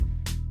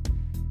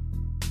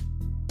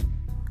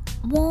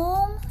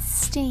Warm,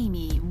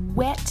 steamy,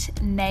 wet,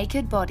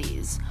 naked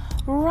bodies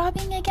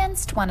rubbing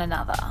against one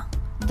another.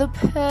 The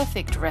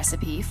perfect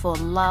recipe for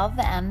love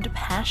and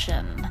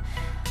passion.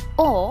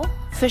 Or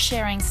for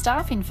sharing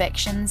staph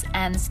infections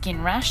and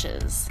skin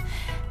rashes.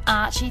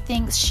 Archie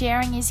thinks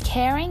sharing is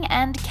caring,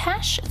 and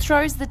Cash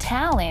throws the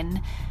towel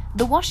in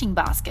the washing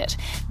basket.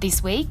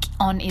 This week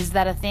on Is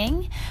That a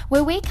Thing?,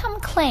 where we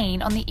come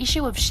clean on the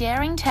issue of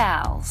sharing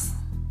towels.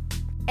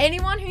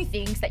 Anyone who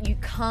thinks that you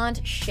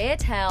can't share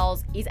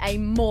towels is a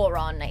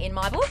moron in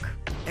my book.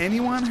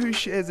 Anyone who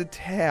shares a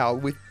towel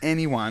with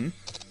anyone,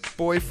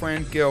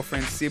 boyfriend,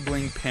 girlfriend,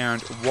 sibling,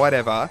 parent,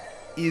 whatever,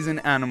 is an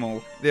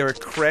animal. They're a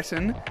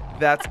cretin.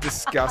 That's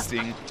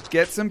disgusting.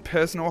 Get some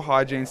personal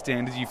hygiene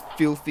standards, you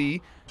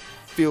filthy,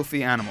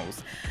 filthy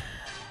animals.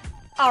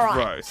 All right.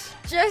 Gross.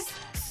 Just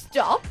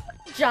stop.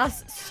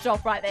 Just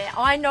stop right there.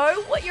 I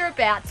know what you're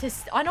about to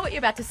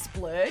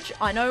splurge.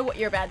 I know what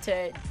you're about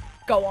to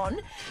go on.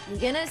 You're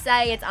gonna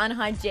say it's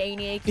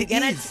unhygienic.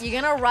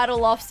 You're gonna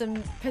rattle off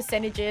some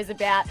percentages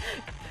about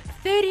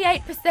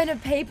 38%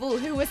 of people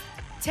who were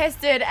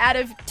tested out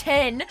of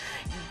 10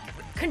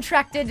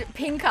 contracted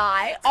pink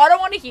eye. I don't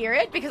want to hear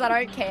it because I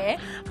don't care.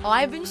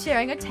 I've been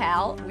sharing a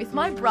towel with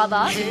my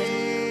brother.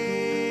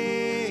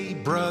 Hey,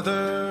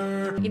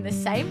 brother. In the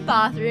same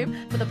bathroom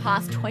for the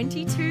past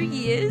 22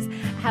 years.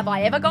 Have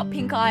I ever got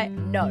pink eye?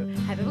 No.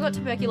 Have I ever got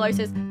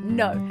tuberculosis?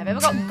 No. Have I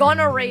ever got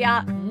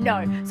gonorrhea?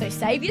 No. So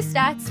save your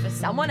stats for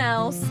someone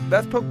else.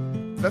 That's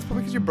probably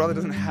because your brother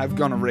doesn't have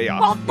gonorrhea.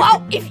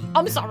 Well,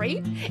 I'm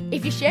sorry.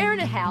 If you're sharing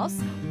a house,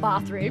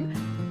 bathroom,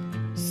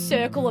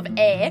 circle of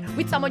air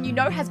with someone you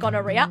know has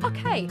gonorrhea,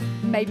 okay,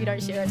 maybe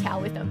don't share a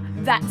towel with them.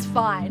 That's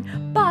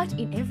fine. But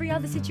in every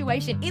other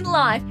situation in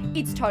life,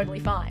 it's totally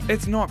fine.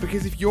 It's not,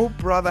 because if your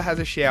brother has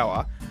a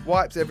shower,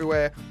 wipes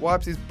everywhere,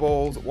 wipes his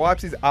balls,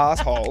 wipes his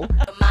asshole,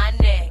 my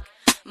neck,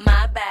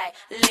 my back,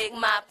 lick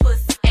my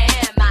pussy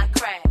and my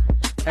crack.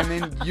 and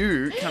then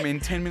you come in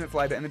 10 minutes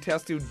later and the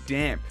towel's still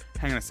damp.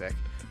 Hang on a sec.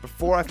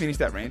 Before I finish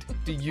that rant,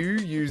 do you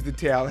use the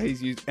towel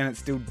he's used and it's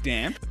still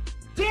damp?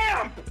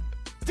 Damn!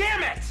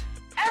 Damn it!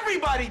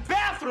 Everybody,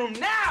 bathroom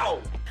now!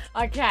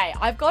 Okay,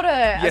 I've got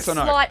a Yes or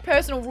no? slight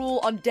personal rule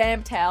on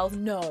damp towels.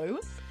 No.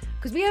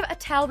 Because we have a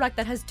towel rack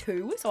that has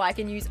two, so I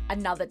can use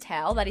another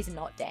towel that is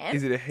not damp.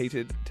 Is it a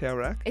heated towel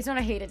rack? It's not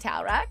a heated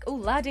towel rack. Ooh,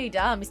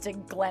 la-dee-da, Mr.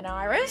 Glen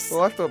Iris.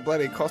 Well, I thought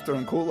bloody Costa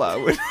and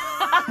Kula would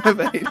have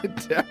a heated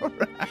towel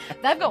rack.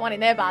 They've got one in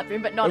their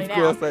bathroom, but not in ours.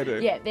 Of course they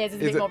do. Yeah, theirs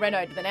is a bit more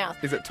renovated than ours.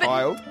 Is it But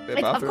tiled? Their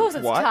Of bathroom? course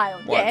it's White?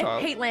 tiled. White Yeah, tile.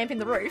 heat lamp in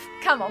the roof.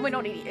 Come on, we're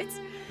not idiots.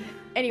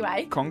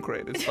 Anyway,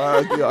 Concrete, as far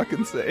as the eye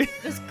can see.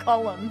 just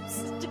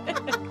columns.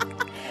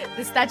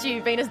 The statue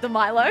of Venus de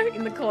Milo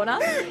in the corner.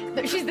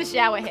 She's the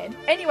shower head.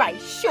 Anyway,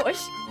 shush.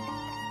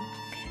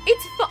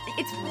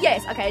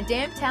 Yes, okay, a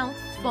damp towel,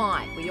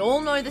 fine. We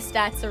all know the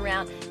stats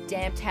around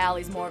damp towel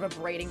is more of a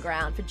breeding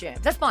ground for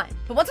germs. That's fine.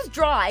 But once it's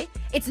dry,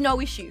 it's no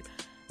issue.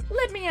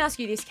 Let me ask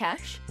you this,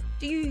 Cash.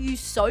 Do you use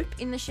soap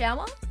in the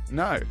shower?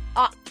 No.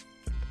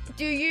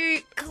 Do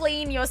you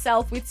clean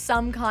yourself with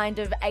some kind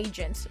of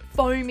agent?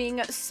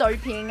 Foaming,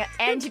 soaping,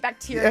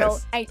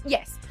 antibacterial?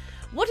 Yes.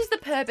 What is the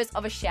purpose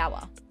of a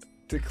shower?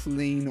 To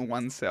clean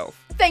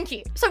oneself. Thank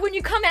you. So when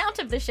you come out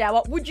of the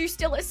shower, would you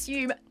still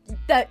assume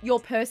that your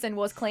person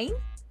was clean?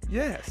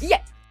 Yes.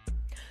 Yeah.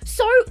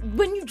 So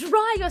when you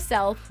dry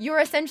yourself, you're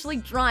essentially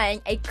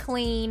drying a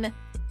clean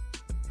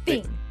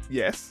thing.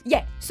 Yes.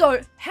 Yeah. So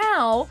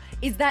how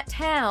is that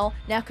towel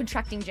now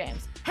contracting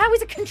germs? How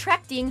is it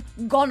contracting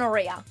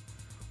gonorrhea?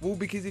 Well,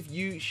 because if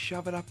you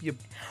shove it up your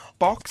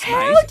box,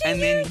 How mate, do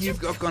and then you you've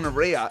got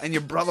gonorrhea and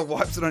your brother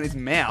wipes it on his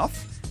mouth,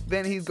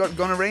 then he's got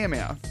gonorrhea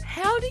mouth.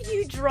 How do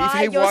you If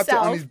dry he wipes it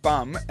yourself? on his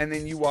bum and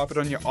then you wipe it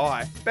on your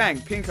eye, bang,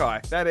 pink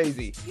eye, that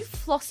easy. You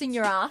flossing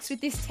your ass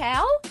with this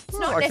towel? It's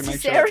Well, not I can make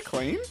sure necessary. it's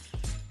clean.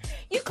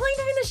 You cleaned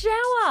it in the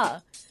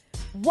shower.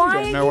 You Why?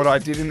 don't know what I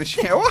did in the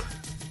shower?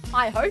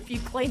 I hope you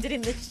cleaned it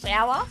in the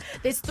shower.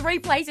 There's 3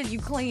 places you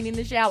clean in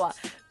the shower.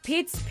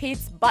 Pits,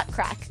 butt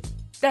crack.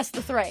 That's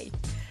the 3.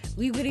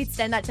 We would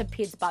extend that to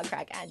pits, butt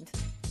crack, and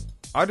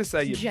I just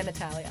say your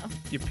genitalia.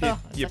 your such an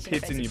pits and your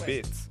offensive word.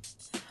 bits.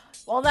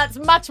 Well, that's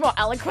much more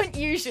eloquent.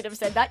 You should have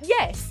said that.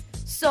 Yes.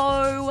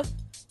 So,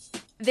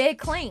 they're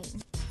clean.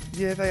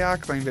 Yeah, they are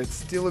clean, but it's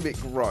still a bit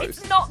gross.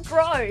 It's not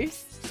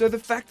gross. So the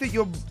fact that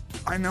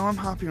I know I'm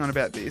harping on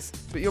about this,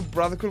 but your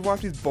brother could have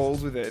wiped his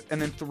balls with it, and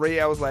then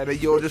 3 hours later,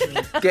 you're just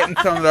getting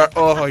some of that,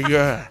 oh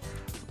yeah.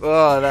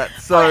 Oh,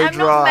 that's so I'm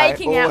dry. not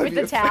making all out over with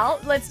the your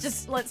towel. Let's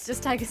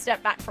just take a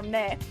step back from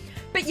there.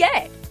 But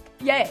yeah.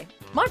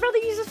 My brother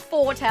uses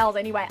 4 towels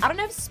anyway. I don't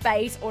have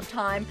space or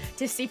time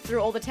to sift through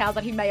all the towels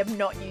that he may have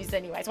not used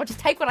anyway. So I just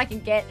take what I can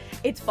get.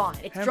 It's fine.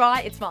 It's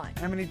dry. It's fine.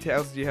 How many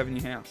towels do you have in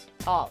your house?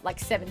 Oh, like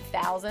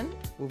 7,000.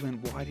 Well then,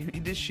 why do you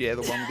need to share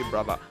the one with your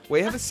brother?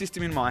 We have a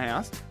system in my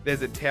house.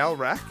 There's a towel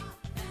rack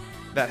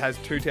that has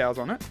 2 towels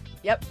on it.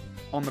 Yep.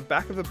 On the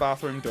back of the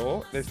bathroom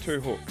door, there's 2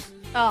 hooks.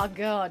 Oh,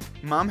 God.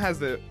 Mum has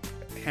the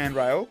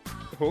handrail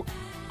hook.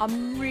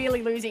 I'm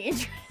really losing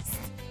interest.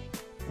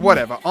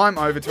 Whatever. I'm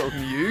over talking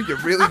to you. You're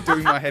really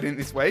doing my head in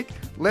this week.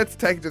 Let's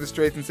take it to the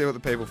streets and see what the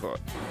people thought.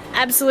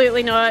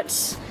 Absolutely not.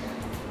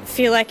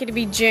 Feel like it'd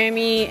be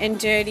germy and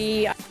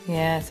dirty.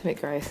 Yeah, it's a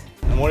bit gross.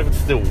 And what if it's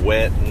still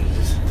wet and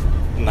just...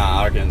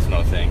 Nah, I reckon it's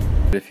not a thing.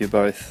 If you're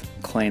both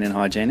clean and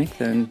hygienic,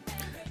 then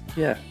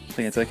yeah, I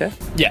think it's okay.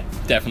 Yeah,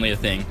 definitely a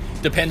thing.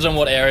 Depends on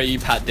what area you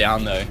pat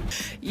down though.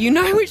 You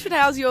know which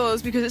towel's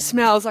yours because it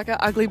smells like an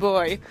ugly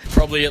boy.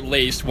 Probably at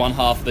least one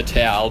half of the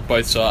towel,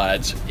 both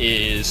sides,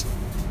 is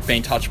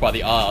being touched by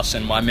the arse,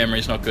 and my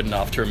memory's not good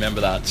enough to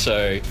remember that.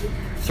 So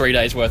 3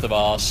 days worth of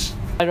arse.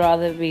 I'd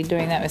rather be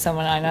doing that with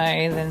someone I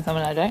know than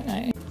someone I don't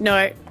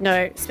know.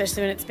 No,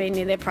 especially when it's been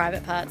near their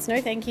private parts.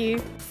 No, thank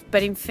you.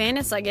 But in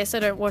fairness, I guess I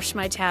don't wash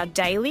my towel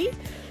daily,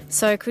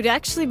 so I could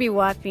actually be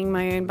wiping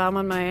my own bum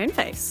on my own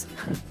face.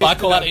 I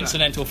call that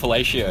incidental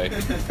fellatio.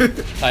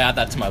 I add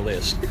that to my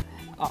list.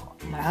 Oh,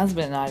 my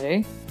husband and I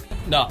do.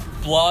 No,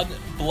 blood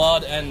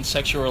and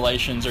sexual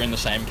relations are in the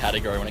same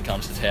category when it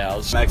comes to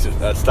towels. Makes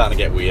it starting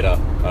to get weirder,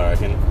 I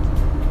reckon.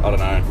 I don't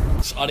know.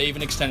 I'd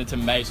even extend it to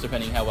mates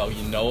depending how well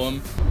you know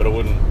them. But you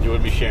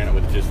wouldn't be sharing it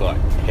with just like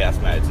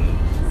housemates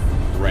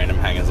and random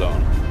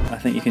hangers-on. I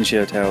think you can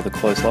share a towel with a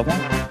close lover.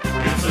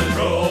 It's a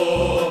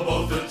draw,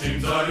 both the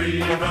teams are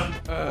even.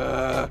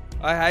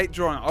 I hate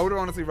drawing. I would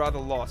have honestly rather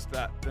lost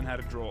that than had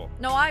a draw.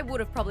 No, I would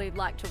have probably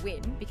liked to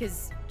win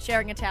because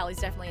sharing a towel is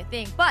definitely a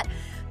thing. But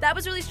that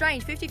was really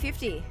strange,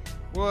 50-50.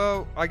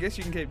 Well, I guess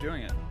you can keep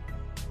doing it.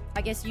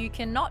 I guess you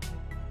cannot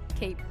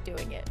keep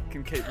doing it.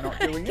 Can keep not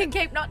doing Can it.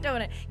 keep not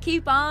doing it.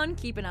 Keep on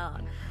keeping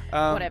on.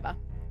 Whatever.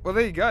 Well,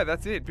 there you go.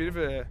 That's it. Bit of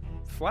a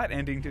flat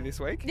ending to this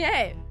week.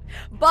 Yeah.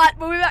 But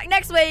we'll be back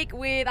next week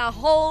with a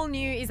whole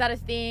new Is That a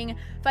Thing?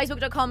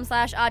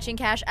 Facebook.com/Archie and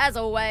Cash as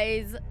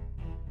always.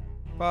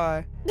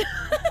 Bye.